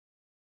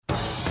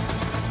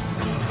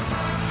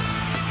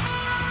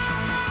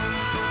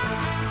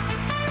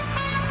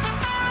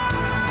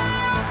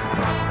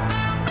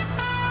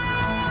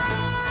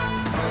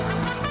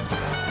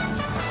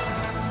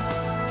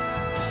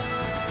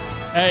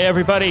Hey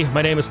everybody,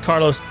 my name is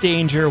Carlos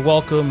Danger.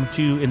 Welcome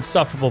to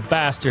Insufferable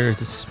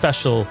Bastards, a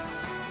special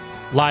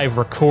live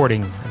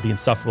recording of the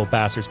Insufferable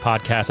Bastards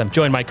podcast. I'm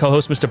joined by my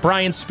co-host, Mr.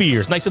 Brian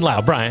Spears. Nice and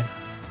loud, Brian.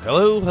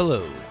 Hello,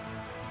 hello.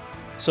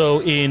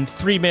 So in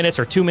 3 minutes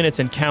or 2 minutes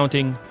and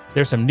counting,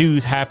 there's some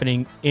news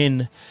happening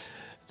in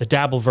the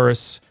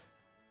Dabbleverse.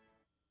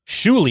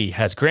 Shuli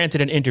has granted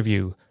an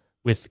interview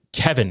with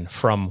Kevin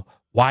from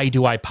Why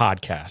Do I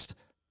Podcast.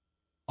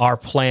 Our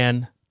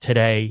plan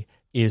today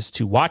is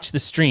to watch the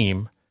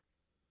stream,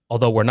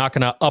 although we're not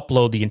going to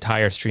upload the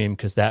entire stream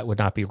because that would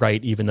not be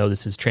right, even though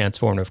this is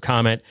transformative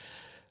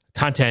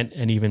content,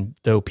 and even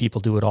though people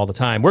do it all the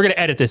time. We're going to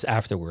edit this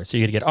afterwards, so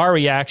you're going to get our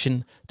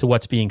reaction to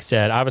what's being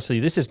said.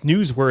 Obviously, this is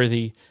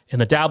newsworthy in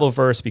the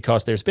Dabbleverse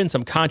because there's been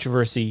some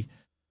controversy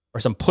or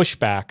some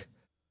pushback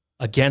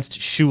against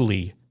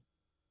Shuli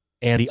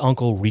and the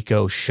Uncle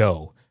Rico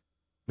show,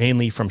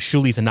 mainly from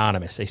Shuli's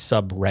Anonymous, a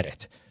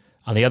subreddit.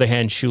 On the other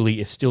hand, Shuli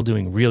is still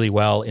doing really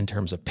well in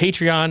terms of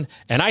Patreon,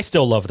 and I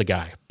still love the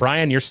guy.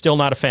 Brian, you're still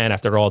not a fan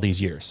after all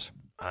these years.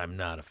 I'm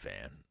not a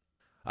fan.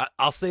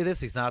 I'll say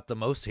this, he's not the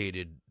most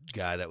hated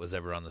guy that was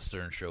ever on the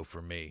Stern Show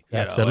for me.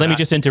 Let me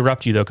just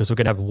interrupt you, though, because we're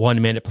going to have 1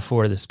 minute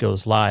before this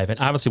goes live. And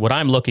obviously what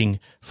I'm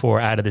looking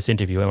for out of this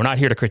interview, and we're not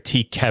here to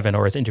critique Kevin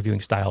or his interviewing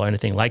style or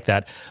anything like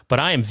that, but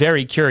I am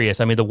very curious.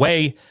 I mean, the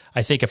way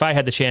I think if I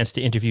had the chance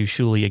to interview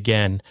Shuli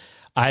again,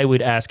 I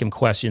would ask him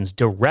questions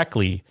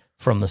directly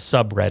from the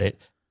subreddit,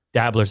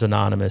 Dabblers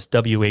Anonymous,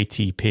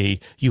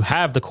 WATP. You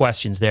have the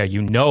questions there. You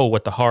know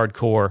what the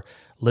hardcore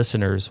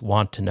listeners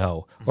want to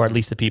know, or at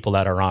least the people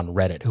that are on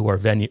Reddit who are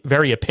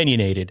very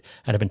opinionated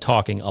and have been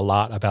talking a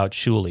lot about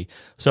Shuli.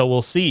 So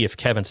we'll see if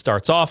Kevin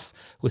starts off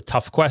with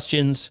tough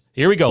questions.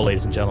 Here we go,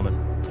 ladies and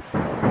gentlemen.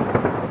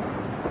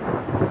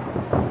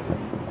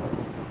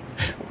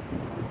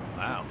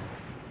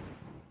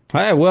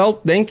 Hi, well,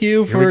 thank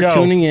you for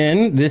tuning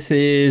in. This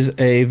is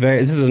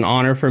an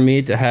honor for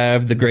me to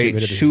have the great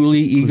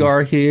Shuli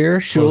Egar here.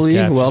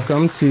 Shuli,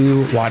 welcome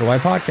to Why Do I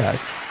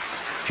Podcast.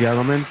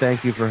 Gentlemen,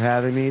 thank you for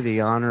having me. The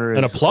honor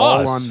is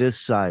all on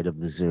this side of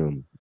the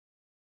Zoom.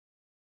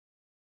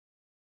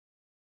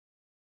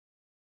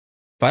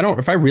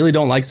 If I really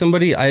don't like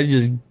somebody, I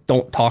just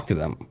don't talk to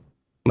them.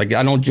 Like,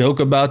 I don't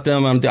joke about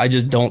them. I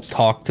just don't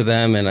talk to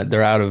them, and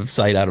they're out of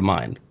sight, out of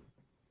mind.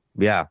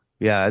 Yeah.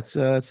 Yeah,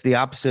 it's the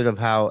opposite of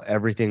how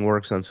everything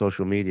works on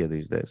social media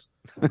these days.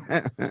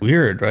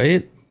 Weird,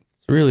 right?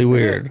 It's really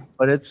weird.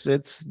 But it's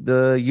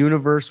the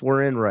universe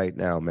we're in right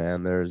now,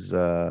 man.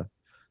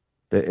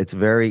 It's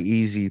very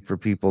easy for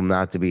people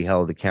not to be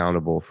held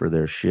accountable for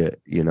their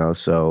shit, you know?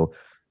 So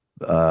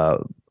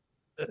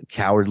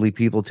cowardly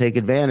people take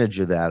advantage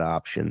of that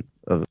option.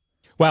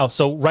 Wow,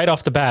 so right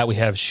off the bat, we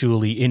have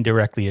Shuli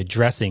indirectly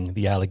addressing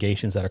the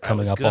allegations that are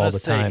coming up all the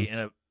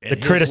time. The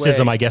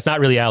criticism, I guess, not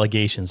really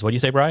allegations. What do you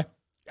say, Brian?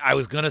 I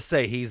was going to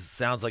say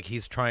sounds like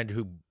he's trying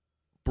to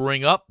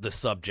bring up the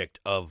subject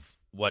of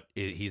what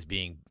he's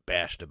being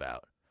bashed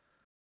about.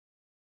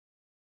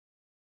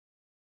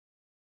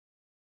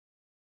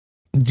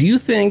 Do you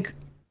think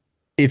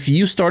if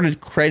you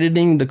started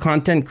crediting the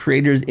content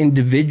creators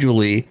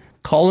individually,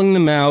 calling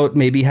them out,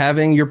 maybe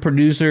having your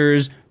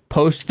producers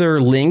post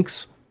their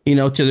links,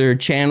 to their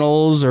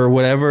channels or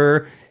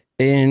whatever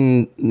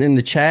in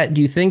the chat,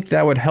 do you think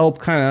that would help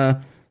kind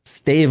of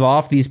stave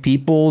off these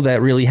people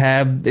that really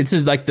have, this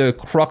is like the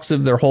crux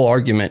of their whole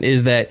argument,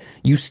 is that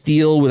you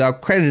steal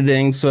without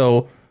crediting.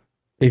 So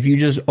if you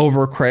just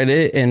over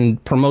credit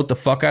and promote the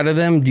fuck out of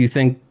them, do you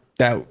think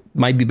that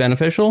might be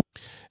beneficial?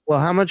 Well,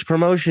 how much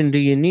promotion do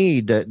you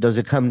need? Does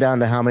it come down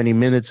to how many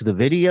minutes the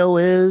video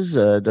is?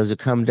 Does it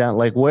come down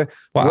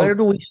where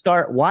do we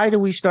start? Why do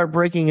we start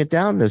breaking it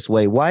down this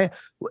way? Why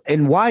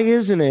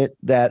isn't it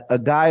that a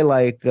guy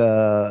like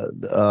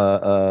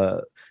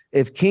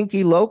if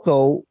Kinky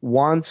Loco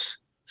wants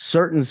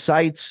certain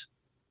sites,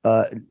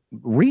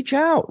 reach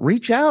out.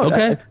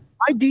 Okay.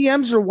 My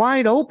DMs are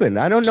wide open.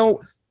 I don't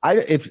know.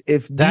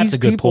 If That's these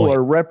people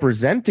are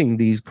representing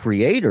these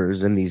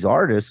creators and these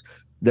artists,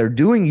 they're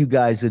doing you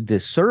guys a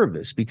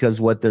disservice,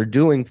 because what they're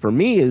doing for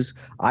me is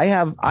I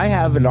have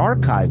an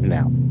archive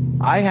now.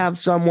 I have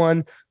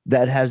someone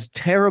that has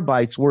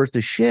terabytes worth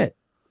of shit.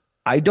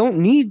 I don't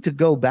need to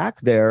go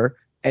back there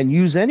and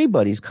use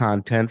anybody's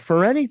content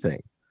for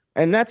anything.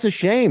 And that's a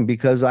shame,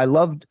 because I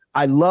loved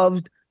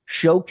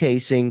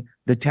showcasing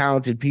the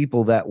talented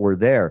people that were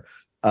there.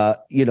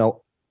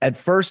 At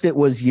first it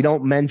was, you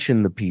don't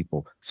mention the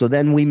people. So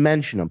then we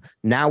mention them.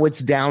 Now it's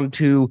down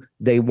to,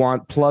 they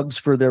want plugs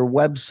for their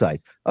website.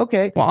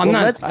 Okay. Well,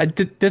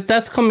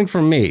 that's coming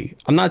from me.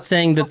 I'm not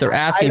saying that they're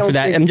asking for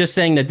that. I'm just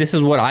saying that this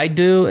is what I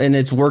do and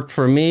it's worked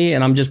for me.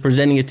 And I'm just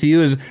presenting it to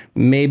you as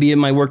maybe it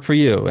might work for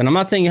you. And I'm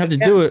not saying you have to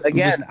do it.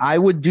 Again, I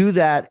would do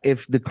that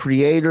if the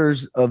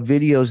creators of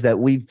videos that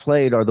we've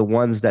played are the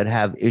ones that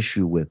have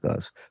issue with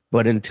us.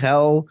 But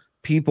until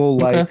people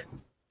like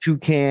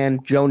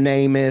Toucan, Joe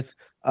Namath,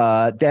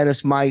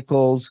 Dennis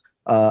Michaels,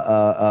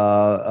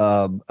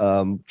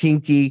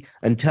 Kinky,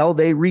 until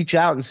they reach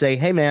out and say,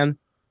 hey man,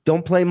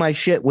 don't play my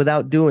shit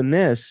without doing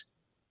this,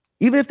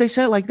 Even if they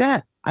said it like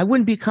that, I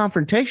wouldn't be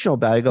confrontational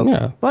about it. I go,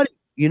 Yeah. buddy,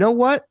 you know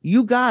what?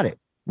 You got it.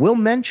 We'll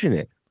mention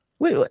it.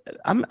 Wait,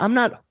 I'm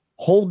not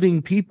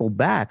holding people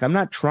back. I'm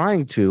not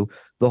trying to.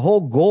 The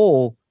whole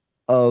goal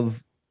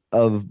of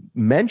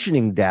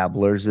mentioning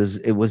Dabblers is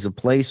it was a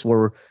place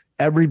where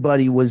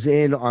everybody was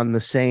in on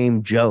the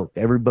same joke.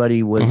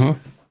 Everybody was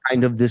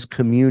kind of this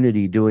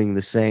community doing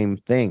the same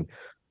thing.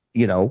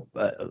 You know,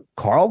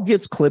 Carl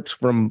gets clips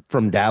from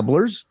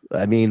Dabblers.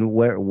 I mean,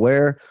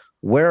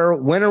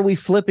 when are we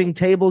flipping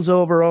tables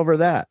over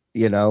that?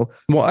 You know,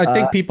 well, I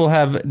think people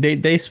have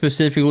they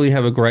specifically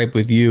have a gripe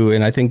with you,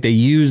 and I think they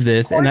use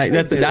this, and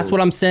that's what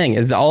I'm saying.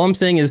 Is all I'm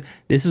saying is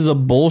this is a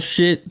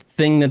bullshit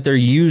thing that they're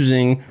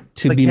using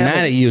to be Kevin,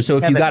 mad at you. So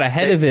if you got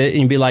ahead of it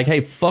and you'd be like,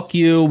 hey, fuck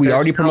you, we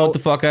already promote the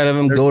fuck out of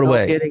him, go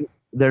away.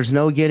 There's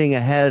no getting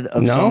ahead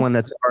of someone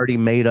that's already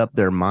made up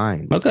their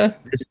mind. Okay.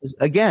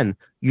 Again,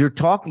 you're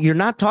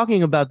not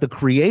talking about the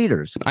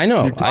creators. I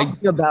know.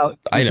 You're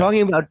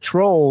talking about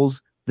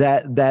trolls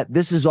that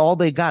this is all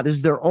they got. This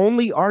is their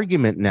only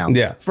argument now.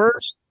 Yeah.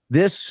 First,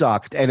 this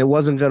sucked and it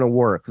wasn't going to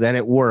work. Then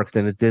it worked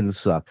and it didn't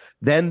suck.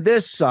 Then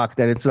this sucked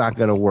and it's not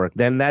going to work.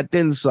 Then that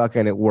didn't suck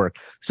and it worked.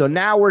 So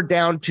now we're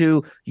down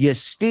to you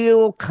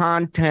steal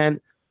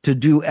content to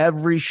do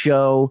every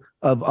show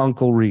of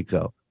Uncle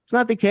Rico. It's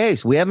not the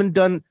case. We haven't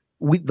done.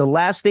 The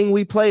last thing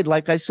we played,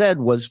 like I said,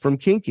 was from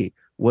Kinky.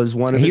 Was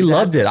one of he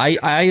loved it. I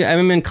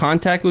am in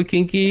contact with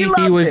Kinky.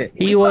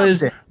 He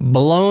was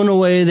blown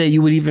away that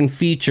you would even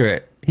feature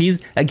it.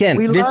 He's again.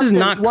 This is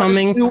not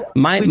coming.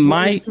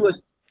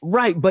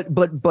 Right, but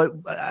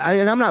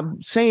and I'm not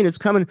saying it's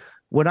coming.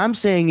 What I'm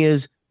saying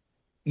is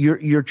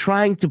you're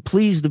trying to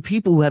please the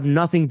people who have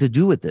nothing to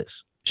do with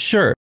this.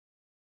 Sure.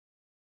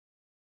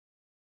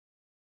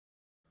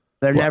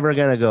 They're never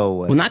going to go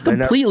away. Well, not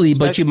completely,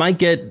 but you might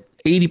get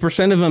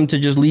 80% of them to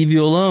just leave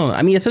you alone.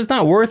 I mean, if it's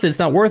not worth it, it's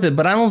not worth it.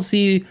 But I don't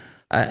see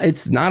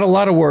it's not a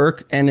lot of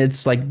work. And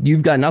it's like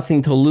you've got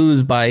nothing to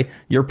lose by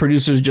your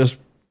producers just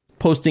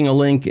posting a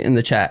link in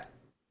the chat.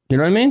 You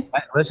know what I mean?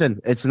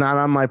 Listen, it's not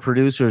on my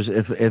producers.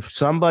 If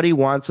somebody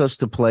wants us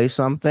to play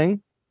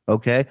something,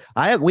 okay.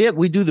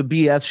 We do the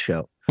BS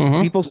show.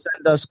 People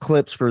send us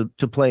clips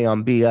to play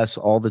on BS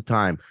all the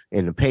time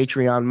in the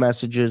Patreon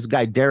messages.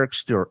 Guy Derek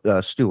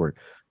Stewart.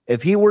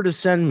 If he were to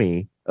send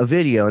me a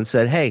video and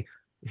said, hey,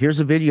 here's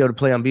a video to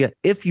play on BS.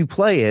 If you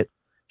play it,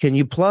 can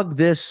you plug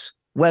this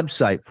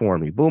website for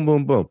me? Boom,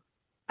 boom, boom.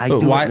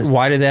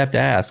 Why do they have to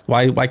ask?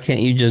 Why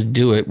can't you just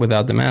do it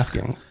without them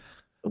asking?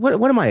 What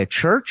am I, a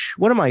church?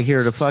 What am I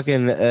here to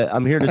fucking?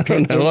 I'm here to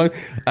take.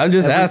 I'm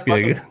just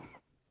asking.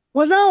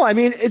 Well, no, I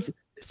mean it's.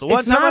 So one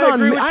it's time not I on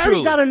agree me. with I already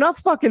Julie. got enough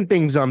fucking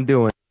things I'm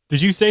doing.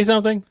 Did you say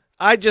something?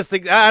 I just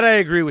think that I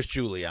agree with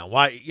Julie on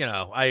why.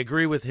 I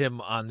agree with him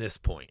on this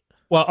point.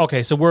 Well,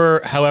 okay, so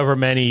we're however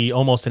many,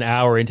 almost an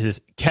hour into this.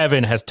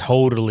 Kevin has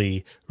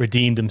totally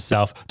redeemed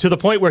himself to the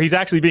point where he's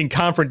actually being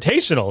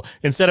confrontational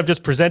instead of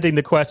just presenting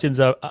the questions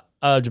of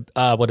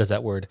what is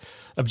that word?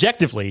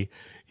 Objectively,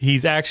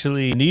 he's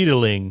actually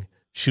needling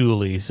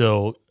Shuli.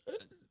 So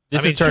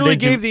this has turned Shuli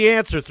into gave the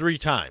answer 3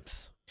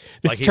 times.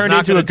 This turned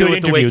into a good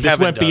interview. This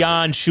went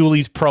beyond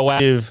Shuli's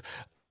proactive,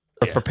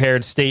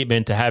 prepared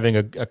statement to having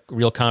a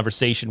real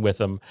conversation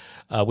with him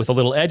with a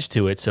little edge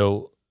to it.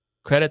 So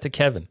credit to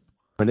Kevin.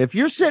 And if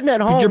you're sitting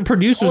at home, your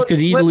producers could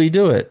easily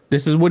do it.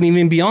 This wouldn't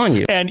even be on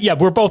you. And yeah,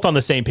 we're both on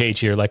the same page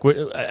here. Like,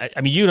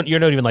 I mean, you're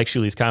not even like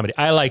Shuli's comedy.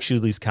 I like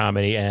Shuli's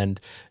comedy, and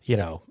you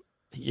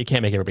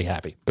can't make everybody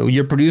happy.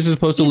 Your producers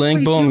post a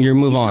link, boom, you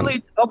move on.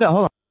 Okay, hold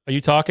on. Are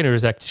you talking, or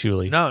is that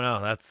Shuli?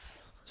 No,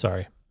 that's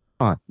sorry.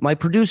 My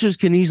producers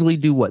can easily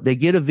do what? They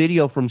get a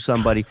video from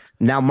somebody.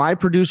 Now, my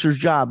producer's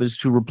job is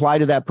to reply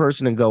to that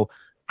person and go,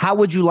 how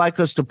would you like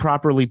us to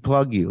properly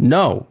plug you?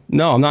 No,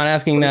 I'm not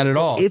asking that at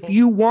all. If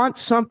you want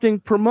something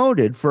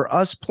promoted for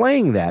us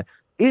playing that,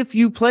 if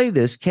you play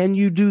this, can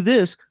you do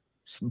this?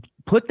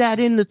 Put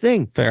that in the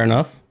thing. Fair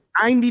enough.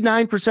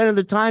 99% of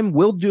the time,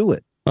 we'll do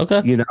it.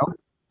 Okay.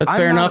 That's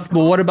fair enough.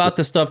 But what about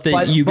the stuff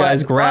that you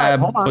guys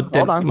grab? Hold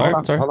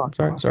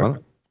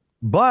on.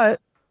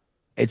 But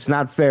it's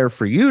not fair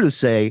for you to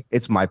say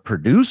it's my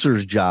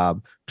producer's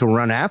job to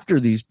run after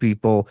these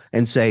people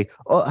and say,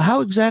 oh,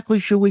 how exactly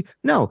should we?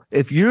 No,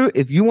 if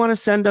you want to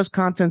send us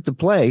content to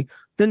play,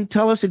 then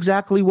tell us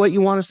exactly what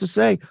you want us to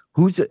say.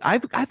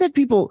 I've had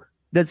people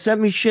that sent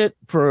me shit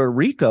for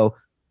Rico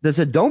that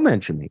said, don't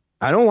mention me.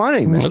 I don't want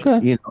any mention.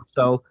 Okay.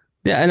 So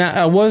yeah, and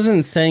I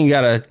wasn't saying you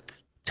gotta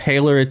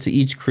tailor it to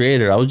each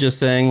creator. I was just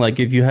saying, like,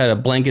 if you had a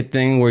blanket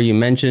thing where you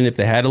mentioned if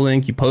they had a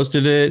link, you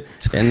posted it,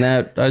 and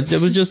that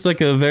it was just like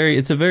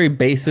it's a very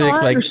basic,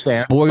 like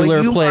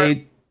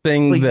boilerplate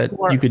thing that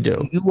you could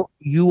do.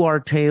 You are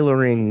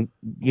tailoring,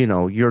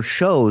 your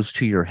shows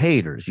to your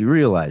haters. You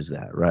realize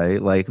that,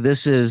 right? Like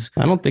this is.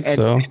 I don't think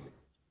so.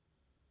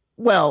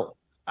 Well,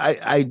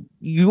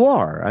 you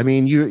are. I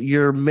mean,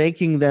 you're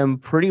making them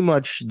pretty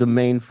much the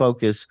main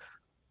focus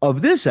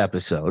of this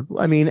episode.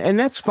 I mean, and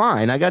that's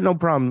fine. I got no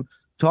problem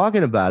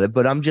talking about it,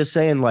 but I'm just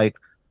saying, like,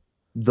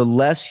 the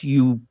less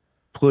you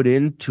put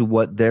into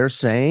what they're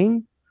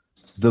saying,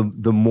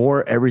 the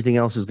more everything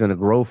else is going to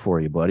grow for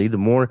you, buddy. The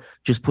more,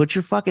 just put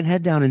your fucking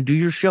head down and do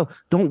your show.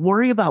 Don't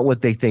worry about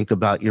what they think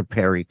about your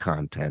Perry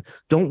content.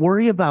 Don't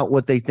worry about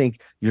what they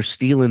think you're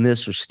stealing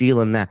this or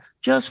stealing that.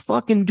 Just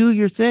fucking do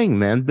your thing,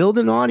 man. Build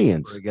an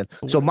audience.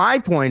 So my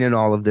point in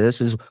all of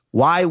this is,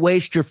 why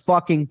waste your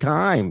fucking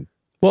time?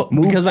 Well,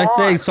 Move because I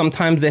say on.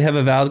 sometimes they have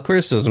a valid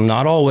criticism,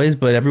 not always,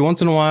 but every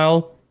once in a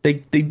while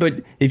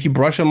but if you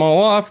brush them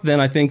all off, then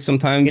I think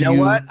sometimes You know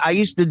what? I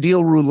used to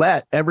deal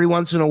roulette. Every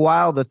once in a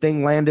while, the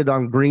thing landed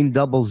on green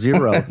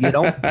 00. You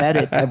don't bet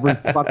it every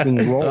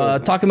fucking roll.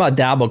 Talking about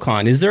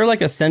DabbleCon, is there like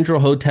a central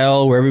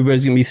hotel where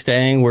everybody's gonna be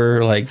staying?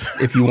 Where, like,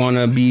 if you want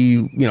to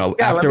be, Yeah,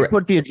 after let me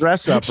put the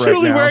address up right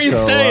Julie, now. where are you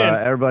so, staying?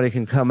 Everybody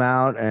can come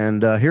out,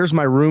 and here's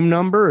my room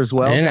number as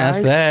well. I didn't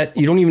ask that.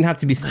 You don't even have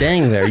to be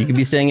staying there. You could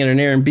be staying at an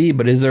Airbnb.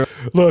 But is there?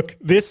 Look,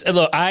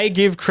 I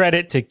give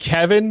credit to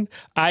Kevin.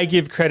 I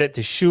give credit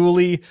to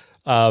Shuli.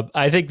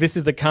 I think this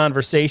is the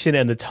conversation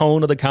and the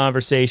tone of the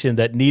conversation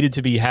that needed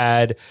to be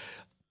had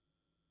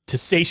to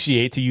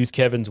satiate, to use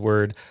Kevin's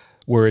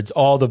words,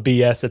 all the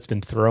BS that's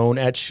been thrown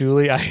at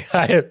Shuli.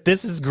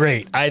 This is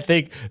great. I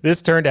think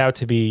this turned out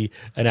to be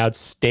an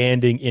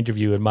outstanding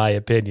interview, in my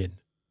opinion.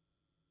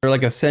 Or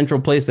like a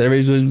central place that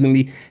everybody's going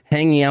to be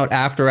hanging out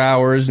after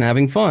hours and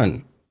having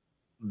fun?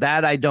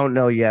 That I don't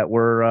know yet.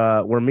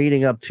 We're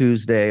meeting up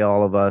Tuesday,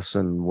 all of us,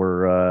 and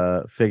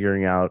we're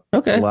figuring out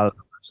Okay. a lot of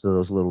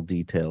those little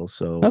details.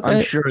 So Okay.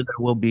 I'm sure there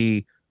will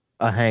be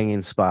a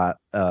hanging spot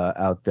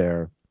out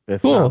there.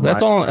 If Cool. not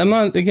That's my- all. I'm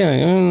not,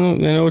 again,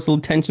 I know it's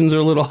tensions are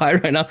a little high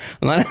right now.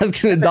 I'm not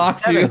asking to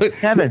dox you.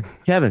 Kevin,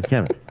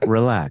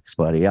 relax,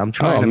 buddy. I'm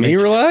trying Oh, to me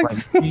make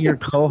relax? sure, like, your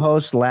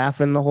co-host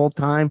laughing the whole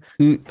time.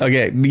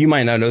 Okay, you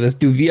might not know this.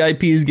 Do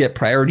VIPs get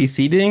priority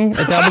seating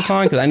at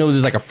DabbleCon? Because I know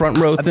there's like a front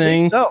row I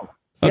thing. think so.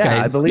 Okay,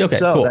 Yeah, I believe okay,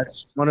 so. cool.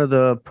 That's one of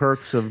the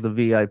perks of the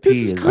VIP. This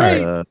is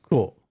great.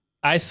 Cool.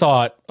 I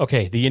thought,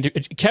 okay,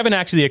 Kevin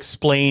actually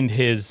explained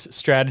his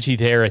strategy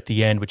there at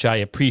the end, which I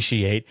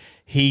appreciate.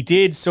 He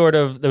did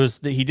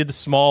he did the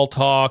small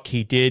talk.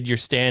 He did your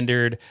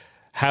standard,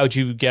 how'd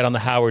you get on the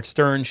Howard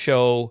Stern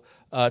show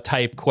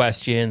type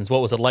questions. What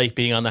was it like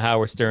being on the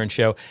Howard Stern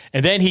show?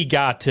 And then he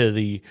got to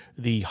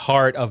the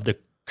heart of the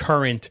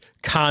current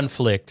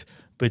conflict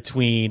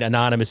between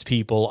anonymous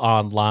people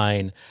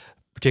online,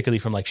 particularly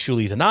from like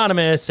Shuli's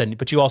Anonymous,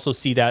 but you also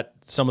see that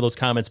some of those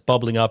comments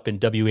bubbling up in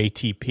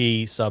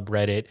WATP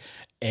subreddit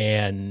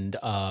and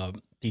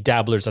the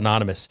Dabblers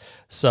Anonymous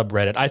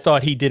subreddit. I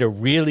thought he did a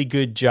really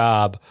good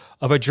job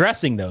of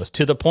addressing those,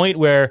 to the point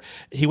where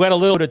he went a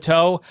little to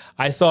toe.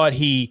 I thought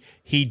he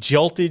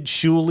jolted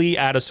Shuli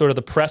out of sort of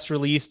the press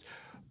release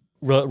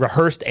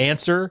rehearsed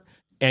answer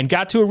and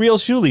got to a real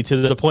Shuli, to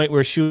the point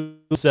where Shuli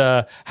was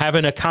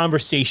having a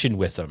conversation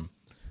with him.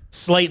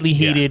 Slightly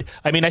heated. Yeah.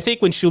 I mean, I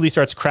think when Shuli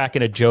starts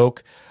cracking a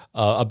joke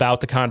about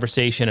the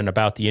conversation and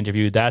about the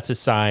interview, that's a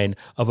sign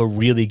of a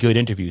really good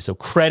interview. So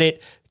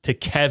credit to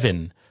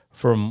Kevin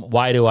from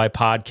Why Do I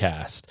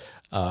Podcast.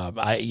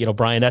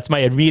 Brian, that's my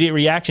immediate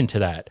reaction to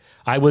that.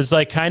 I was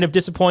like kind of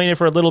disappointed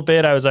for a little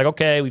bit. I was like,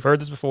 okay, we've heard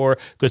this before,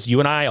 because you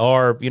and I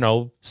are,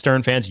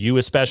 Stern fans, you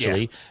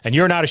especially, and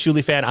you're not a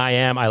Shuli fan. I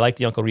am. I like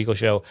the Uncle Rico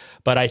show,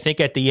 but I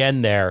think at the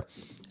end there,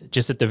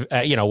 just at the,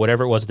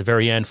 whatever it was at the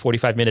very end,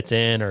 45 minutes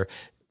in, or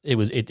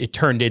it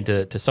turned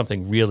into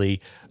something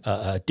really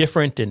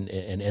different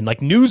and like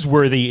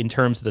newsworthy in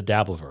terms of the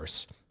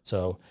Dabbleverse.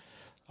 So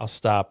I'll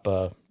stop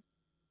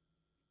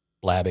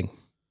blabbing.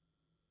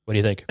 What do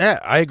you think? Yeah,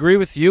 I agree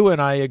with you,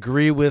 and I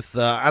agree with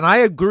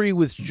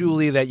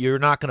Julie that you're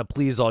not going to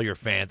please all your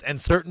fans,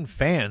 and certain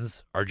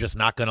fans are just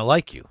not going to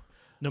like you.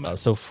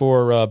 So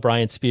for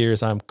Brian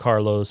Spears, I'm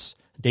Carlos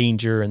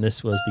Danger, and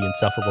this was the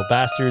Insufferable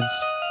Bastards.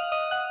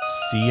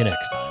 See you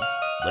next time.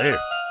 Later.